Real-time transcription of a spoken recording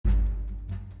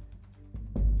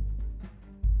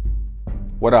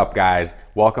What up, guys?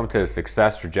 Welcome to the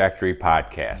Success Trajectory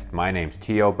Podcast. My name's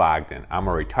T.O. Bogdan. I'm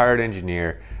a retired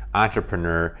engineer,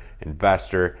 entrepreneur,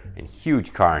 investor, and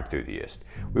huge car enthusiast.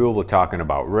 We will be talking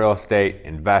about real estate,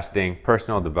 investing,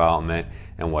 personal development,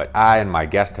 and what I and my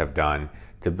guests have done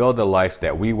to build the life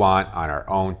that we want on our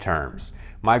own terms.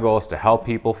 My goal is to help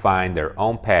people find their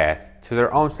own path to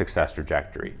their own success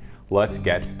trajectory. Let's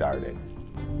get started.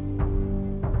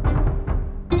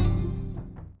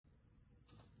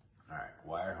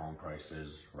 Why are home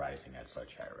prices rising at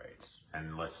such high rates?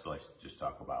 And let's just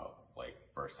talk about like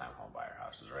first-time home buyer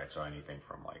houses, right? So anything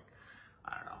from like,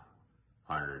 I don't know,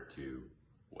 100 to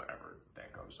whatever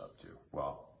that goes up to.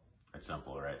 Well, it's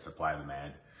simple, right? Supply,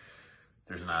 demand.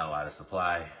 There's not a lot of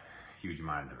supply, huge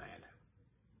amount of demand.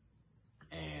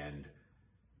 And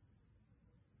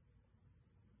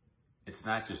it's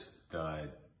not just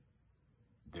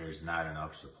there's not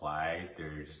enough supply,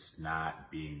 there's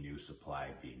not being new supply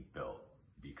being built,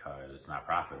 because it's not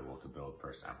profitable to build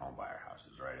first-time home buyer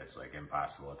houses, right? It's like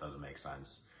impossible. It doesn't make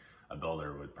sense. A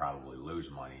builder would probably lose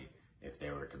money if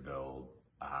they were to build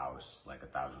a house, like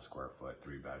 1,000 square foot,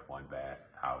 3-bed, 1-bath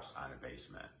house on a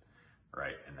basement,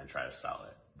 right? And then try to sell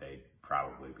it. They'd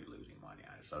probably be losing money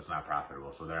on it. So it's not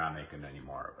profitable. So they're not making any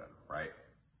more of it, right?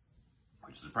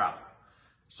 Which is a problem.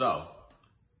 So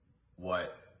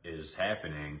what is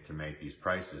happening to make these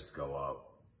prices go up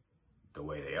the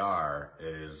way they are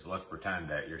is, let's pretend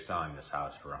that you're selling this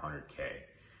house for $100K,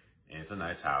 and it's a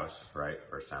nice house, right?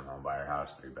 First time home buyer house,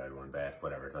 3-bed, 1-bath,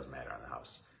 whatever, it doesn't matter on the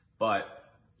house. But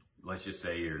let's just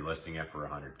say you're listing it for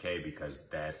 $100K because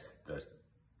that's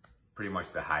pretty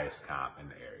much the highest comp in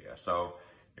the area. So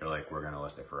you're like, we're gonna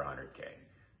list it for $100K.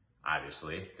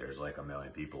 Obviously, there's like 1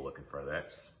 million people looking for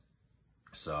this.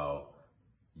 So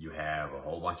you have a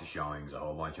whole bunch of showings, a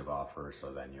whole bunch of offers,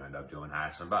 so then you end up doing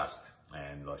highest and best.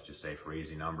 And let's just say, for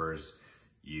easy numbers,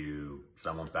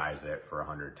 someone buys it for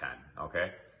 110,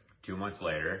 okay? 2 months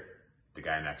later, the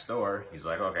guy next door, he's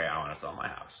like, okay, I wanna sell my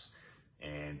house.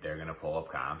 And they're gonna pull up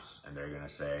comps and they're gonna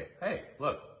say, hey,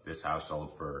 look, this house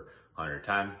sold for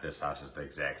 110, this house is the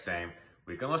exact same,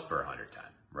 we can list for 110,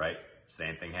 right?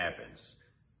 Same thing happens.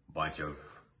 Bunch of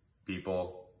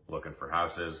people looking for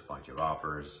houses, bunch of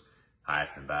offers,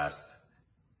 highest and best.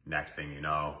 Next thing you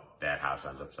know, that house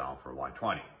ends up selling for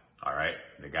 120. All right,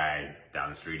 the guy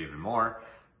down the street even more,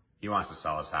 he wants to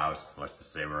sell his house. Let's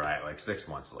just say we're at like 6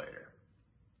 months later.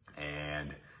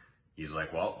 And he's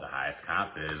like, well, the highest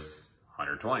comp is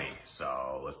 120.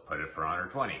 So let's put it for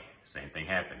 120. Same thing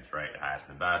happens, right? Highest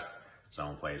and best,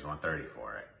 someone pays 130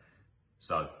 for it.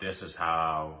 So this is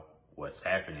what's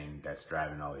happening that's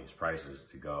driving all these prices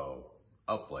to go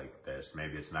up like this.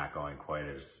 Maybe it's not going quite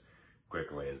as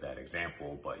quickly as that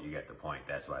example, but you get the point.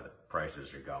 That's why the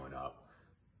prices are going up.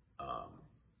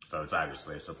 So it's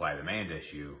obviously a supply-demand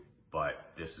issue,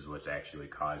 but this is what's actually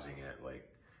causing it, like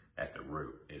at the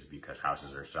root, is because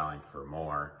houses are selling for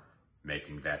more,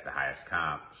 making that the highest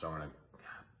comp. So when a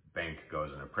bank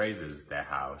goes and appraises that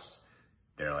house,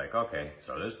 they're like, okay,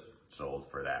 so this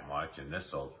sold for that much and this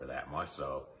sold for that much,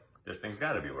 so this thing's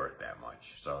got to be worth that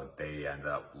much. So they end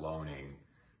up loaning,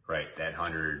 right, that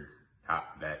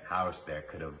house that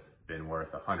could have been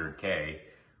worth 100K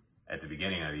at the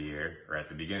beginning of the year or at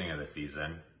the beginning of the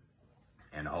season,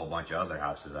 and a whole bunch of other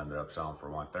houses ended up selling for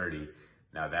 130.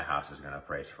 Now that house is going to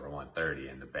price for 130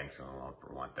 and the bank's going to loan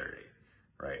for 130,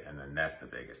 right? And then that's the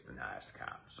biggest and highest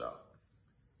comp. So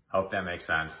hope that makes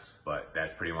sense, but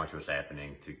that's pretty much what's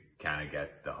happening to kind of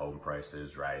get the home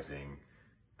prices rising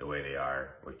the way they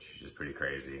are, which is pretty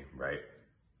crazy, right?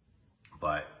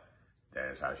 But that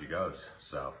is how she goes.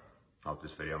 So hope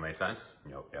this video made sense.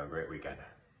 Hope you have a great weekend.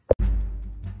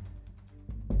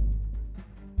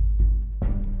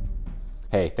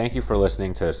 Hey, thank you for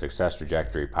listening to the Success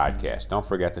Trajectory Podcast. Don't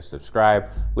forget to subscribe,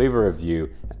 leave a review,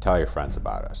 and tell your friends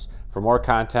about us. For more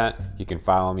content, you can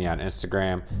follow me on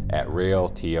Instagram at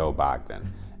RealTOBogdan,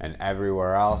 and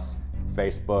everywhere else,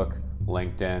 Facebook,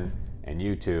 LinkedIn, and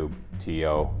YouTube,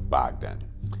 T.O. Bogdan.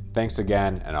 Thanks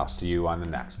again, and I'll see you on the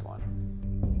next one.